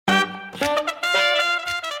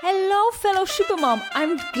fellow Supermom,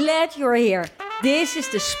 I'm glad you're here. This is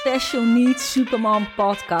the Special Needs Supermom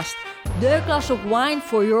podcast, the glass of wine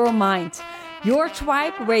for your mind. Your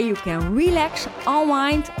tribe where you can relax,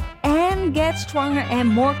 unwind and get stronger and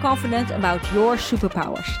more confident about your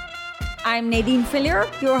superpowers. I'm Nadine Villier,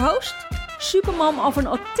 your host, supermom of an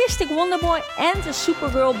autistic wonderboy and a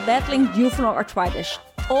supergirl battling juvenile arthritis,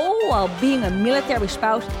 all while being a military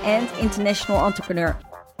spouse and international entrepreneur.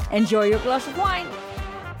 Enjoy your glass of wine.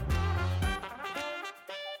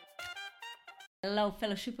 Hello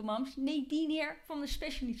fellow supermoms, Nadine here from the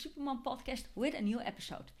Special Needs Supermom podcast with a new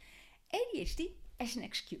episode. ADHD as an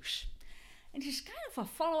excuse. And this is kind of a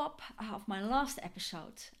follow-up of my last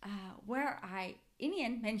episode where I in the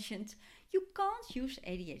end mentioned you can't use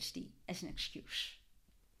ADHD as an excuse.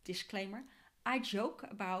 Disclaimer, I joke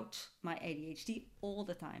about my ADHD all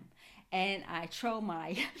the time. And I throw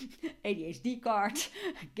my ADHD card,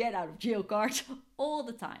 get out of jail card all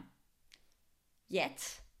the time.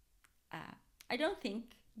 Yet, I don't think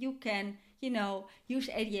you can, use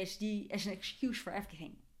ADHD as an excuse for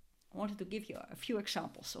everything. I wanted to give you a few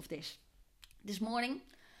examples of this. This morning,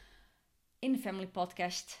 in the family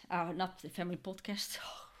podcast, not the family podcast,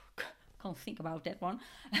 can't think about that one,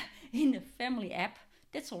 in the family app,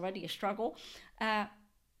 that's already a struggle. I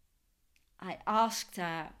asked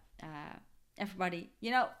everybody,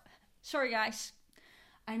 sorry guys,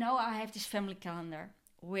 I know I have this family calendar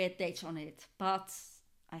with dates on it, but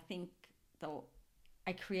I think though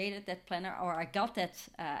I created that planner or I got that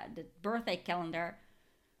the birthday calendar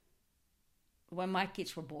when my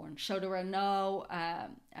kids were born. So there were no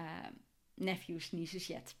nephews, nieces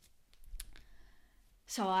yet.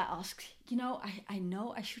 So I asked, I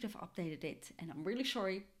know I should have updated it and I'm really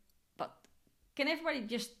sorry, but can everybody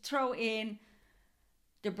just throw in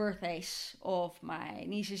the birthdays of my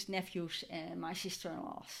nieces, nephews and my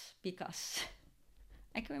sister-in-laws? Because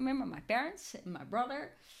I can remember my parents and my brothers,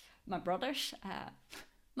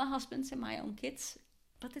 my husbands and my own kids,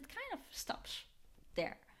 but it kind of stops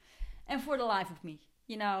there. And for the life of me,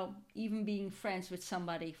 even being friends with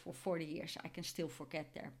somebody for 40 years, I can still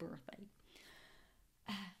forget their birthday.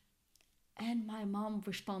 And my mom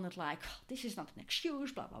responded like, this is not an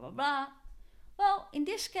excuse, blah, blah, blah, blah. Well, in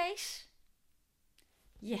this case,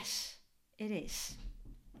 yes, it is.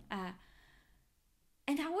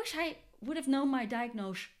 And I wish I would have known my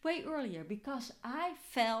diagnosis way earlier because I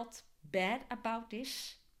felt bad about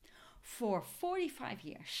this for 45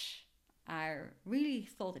 years. I really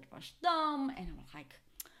thought it was dumb and I was like,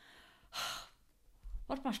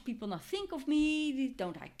 what must people not think of me?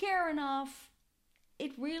 Don't I care enough?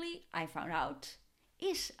 It really, I found out,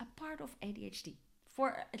 is a part of ADHD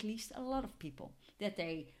for at least a lot of people, that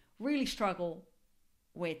they really struggle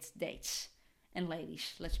with dates. And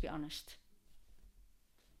ladies, let's be honest,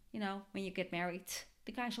 when you get married,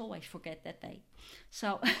 the guys always forget that day.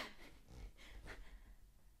 So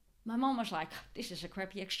my mom was like, this is a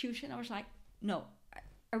crappy excuse. And I was like, no,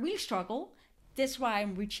 I really struggle. That's why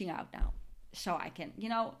I'm reaching out now. So I can,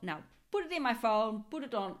 now put it in my phone, put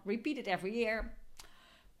it on, repeat it every year.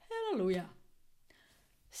 Hallelujah.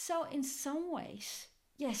 So in some ways,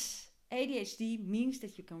 yes, ADHD means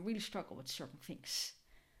that you can really struggle with certain things.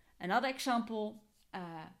 Another example,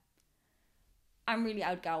 I'm really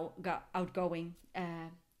outgoing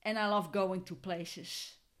and I love going to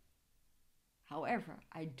places. However,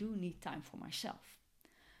 I do need time for myself.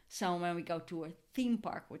 So when we go to a theme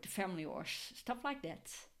park with the family or stuff like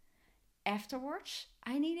that, afterwards,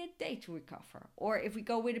 I need a day to recover. Or if we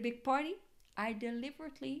go with a big party, I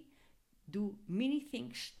deliberately do many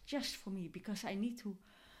things just for me because I need to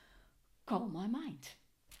calm my mind.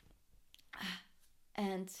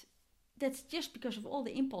 And that's just because of all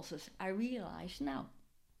the impulses I realize now.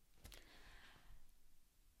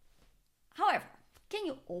 However, can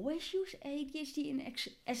you always use ADHD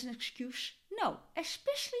as an excuse? No,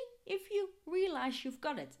 especially if you realize you've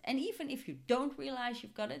got it. And even if you don't realize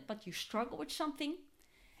you've got it, but you struggle with something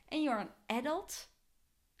and you're an adult,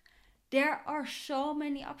 there are so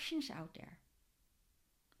many options out there.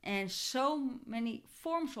 And so many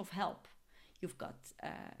forms of help. You've got,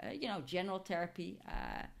 general therapy,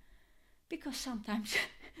 because sometimes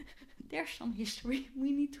there's some history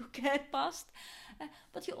we need to get past.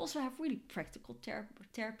 But you also have really practical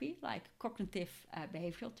therapy, like cognitive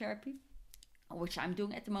behavioral therapy, which I'm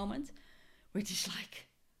doing at the moment, which is like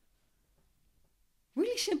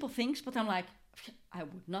really simple things, but I'm like, I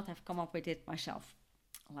would not have come up with it myself,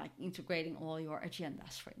 like integrating all your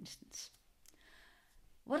agendas, for instance.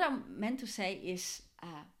 What I'm meant to say is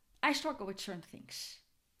I struggle with certain things.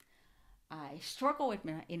 I struggle with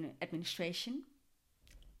in administration,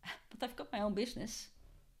 but I've got my own business.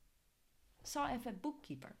 So I have a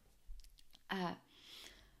bookkeeper.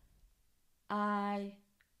 I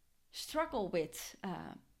struggle with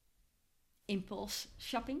impulse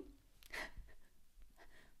shopping,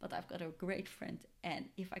 but I've got a great friend, and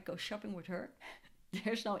if I go shopping with her,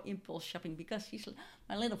 there's no impulse shopping because she's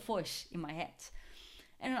my little voice in my head.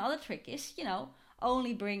 And another trick is,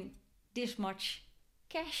 only bring this much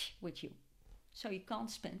cash with you, so you can't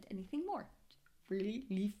spend anything more. Really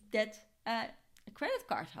leave that credit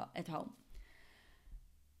card at home.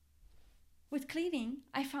 With cleaning,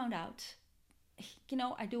 I found out,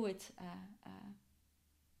 I do it.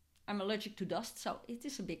 I'm allergic to dust, so it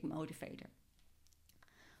is a big motivator.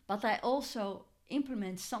 But I also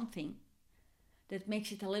implement something that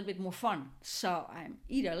makes it a little bit more fun. So I'm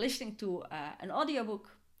either listening to an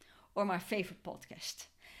audiobook or my favorite podcast.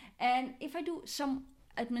 And if I do some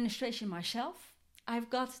administration myself, I've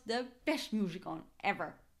got the best music on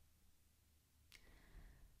ever.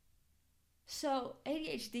 So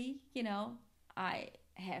ADHD, I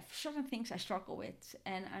have certain things I struggle with,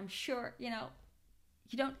 and I'm sure,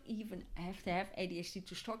 you don't even have to have ADHD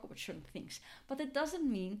to struggle with certain things. But it doesn't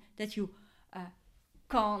mean that you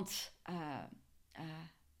can't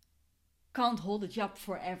hold a job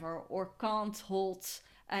forever, or can't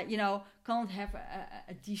have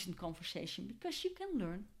a decent conversation, because you can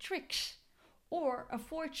learn tricks or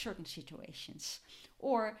avoid certain situations.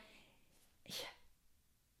 Or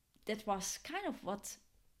that was kind of what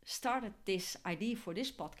started this idea for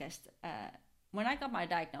this podcast. When I got my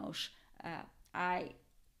diagnosis,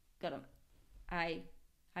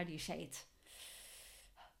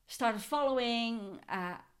 started following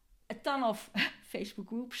a ton of Facebook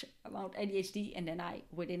groups about ADHD, and then I,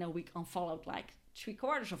 within a week, unfollowed like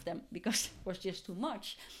 3/4 of them because it was just too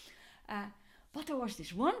much. But there was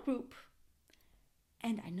this one group,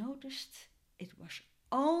 and I noticed it was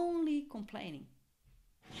only complaining.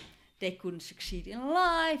 They couldn't succeed in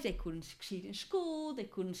life, they couldn't succeed in school, they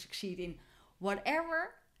couldn't succeed in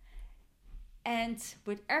whatever. And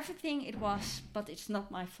with everything it was, but it's not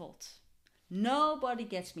my fault. Nobody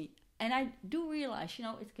gets me. And I do realize,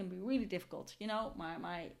 it can be really difficult.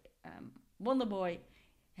 My wonder boy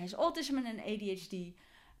has autism and ADHD.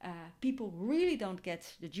 People really don't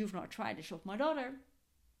get the juvenile arthritis of my daughter.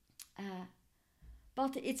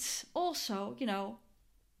 But it's also,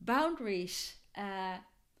 boundaries,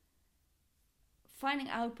 finding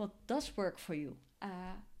out what does work for you.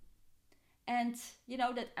 And,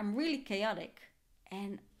 that I'm really chaotic,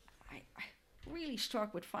 and I really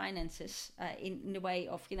struggle with finances in the way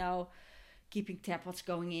of, keeping tab what's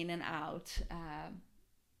going in and out,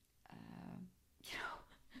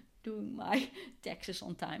 doing my taxes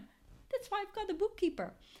on time. That's why I've got a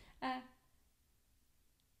bookkeeper.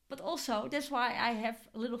 But also, that's why I have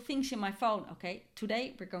little things in my phone. Okay,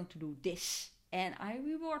 today we're going to do this. And I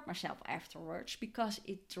reward myself afterwards, because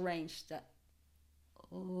it drains the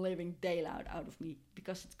living daylight out of me,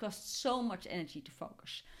 because it costs so much energy to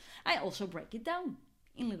focus. I also break it down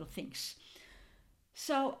in little things.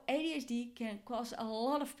 So ADHD can cause a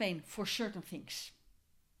lot of pain for certain things.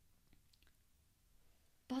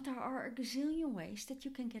 But there are a gazillion ways that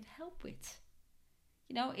you can get help with.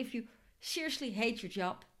 If you seriously hate your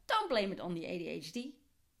job, don't blame it on the ADHD.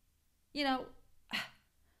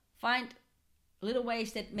 Find little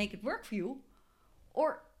ways that make it work for you,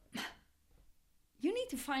 or you need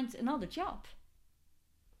to find another job.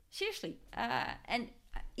 Seriously. And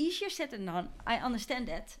easier said than done, I understand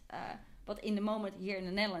that. But in the moment here in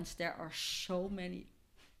the Netherlands, there are so many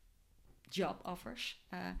job offers.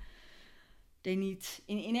 They need,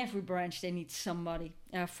 in every branch, they need somebody.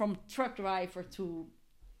 From truck driver to,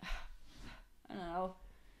 I don't know,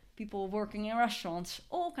 people working in restaurants,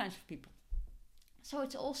 all kinds of people. So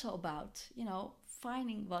it's also about,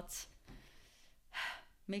 finding what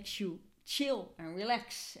makes you chill and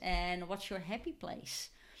relax, and what's your happy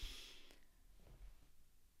place.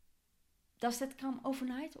 Does that come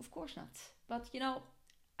overnight? Of course not. But,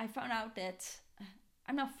 I found out that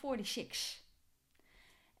I'm now 46.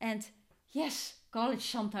 And yes, college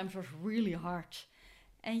sometimes was really hard.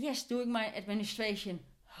 And yes, doing my administration,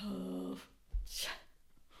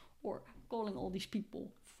 or calling all these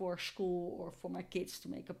people for school or for my kids to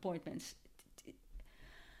make appointments,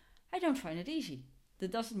 I don't find it easy.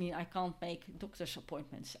 That doesn't mean I can't make doctor's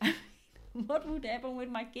appointments. What would happen with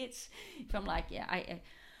my kids if I'm like, I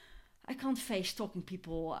can't face talking to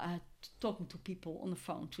people on the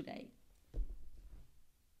phone today.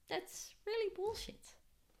 That's really bullshit.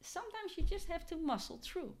 Sometimes you just have to muscle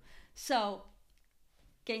through. So,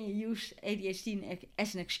 can you use ADHD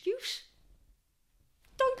as an excuse?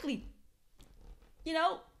 Totally.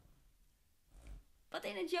 but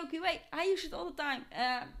in a jokey way. I use it all the time.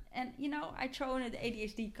 And, I throw in the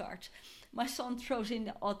ADHD card. My son throws in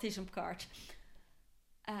the autism card.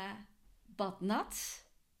 But not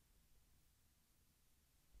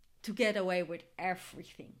to get away with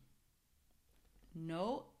everything.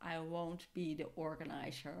 No, I won't be the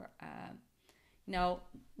organizer. No,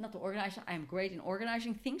 not the organizer. I'm great in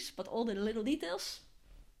organizing things, but all the little details,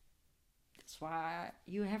 that's why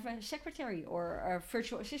you have a secretary or a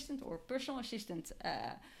virtual assistant or personal assistant.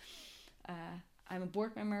 I'm a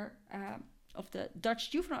board member of the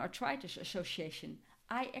Dutch Juvenile Arthritis Association.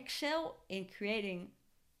 I excel in creating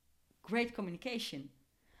great communication.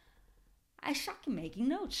 I suck in making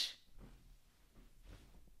notes.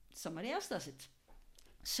 Somebody else does it.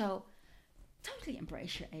 So, totally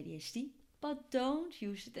embrace your ADHD, but don't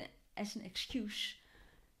use it as an excuse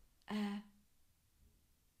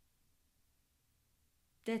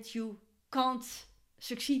that you can't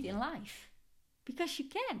succeed in life. Because you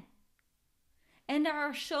can. And there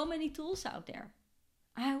are so many tools out there.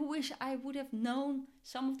 I wish I would have known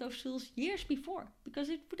some of those tools years before, because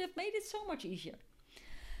it would have made it so much easier.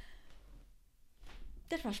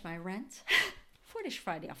 That was my rant for this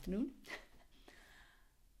Friday afternoon.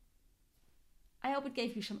 I hope it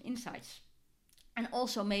gave you some insights. And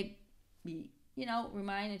also maybe,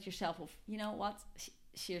 reminded yourself of, what?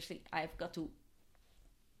 Seriously, I've got to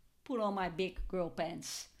put on my big girl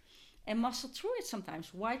pants and muscle through it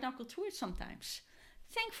sometimes, white knuckle through it sometimes.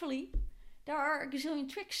 Thankfully, there are a gazillion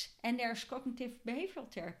tricks, and there's cognitive behavioral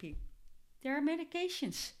therapy. There are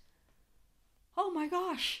medications. Oh my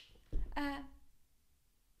gosh. Find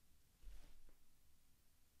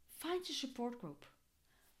a support group.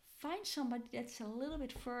 Find somebody that's a little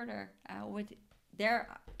bit further with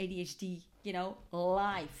their ADHD,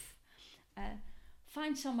 life.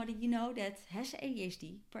 Find somebody, that has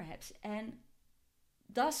ADHD, perhaps, and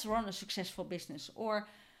does run a successful business, or,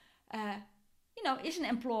 is an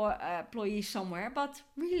employee somewhere, but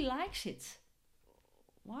really likes it.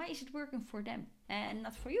 Why is it working for them and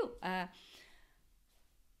not for you?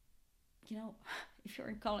 If you're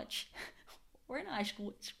in college or in high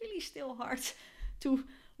school, it's really still hard to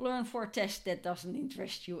learn for a test that doesn't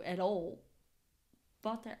interest you at all.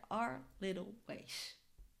 But there are little ways.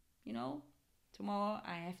 Tomorrow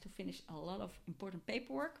I have to finish a lot of important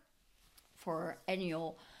paperwork for our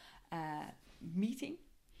annual meeting.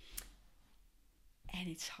 And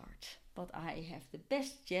it's hard. But I have the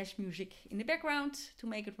best jazz music in the background to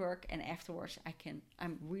make it work. And afterwards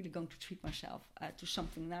I'm really going to treat myself to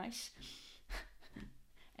something nice.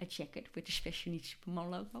 A jacket with the Special Needs Supermom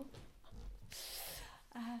logo.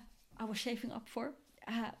 I was saving up for.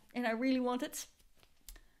 And I really want it.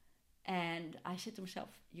 And I said to myself,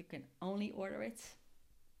 you can only order it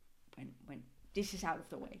when this is out of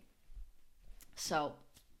the way. So,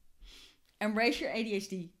 embrace your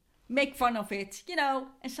ADHD. Make fun of it,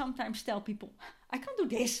 and sometimes tell people, I can't do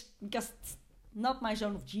this because it's not my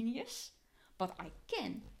zone of genius, but I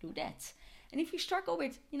can do that. And if you struggle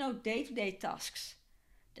with, day-to-day tasks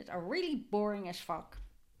that are really boring as fuck,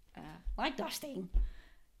 like dusting,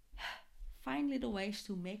 find little ways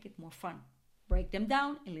to make it more fun. Break them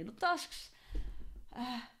down in little tasks.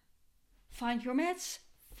 Find your meds.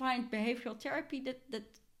 Find behavioral therapy that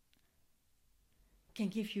can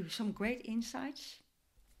give you some great insights.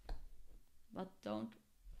 But don't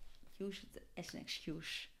use it as an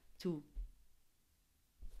excuse to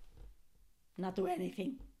not do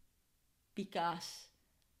anything. Because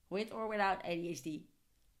with or without ADHD,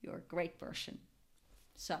 you're a great person.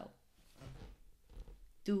 So,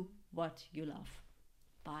 do what you love.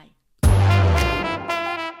 Bye.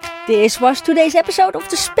 This was today's episode of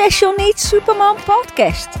the Special Needs Supermom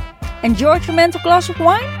podcast. Enjoyed your mental glass of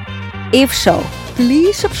wine? If so,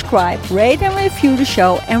 please subscribe, rate and review the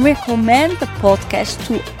show, and recommend the podcast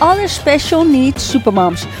to other special needs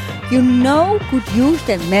supermoms could use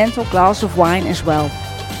that mental glass of wine as well.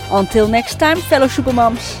 Until next time, fellow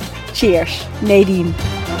supermoms. Cheers, Nadine.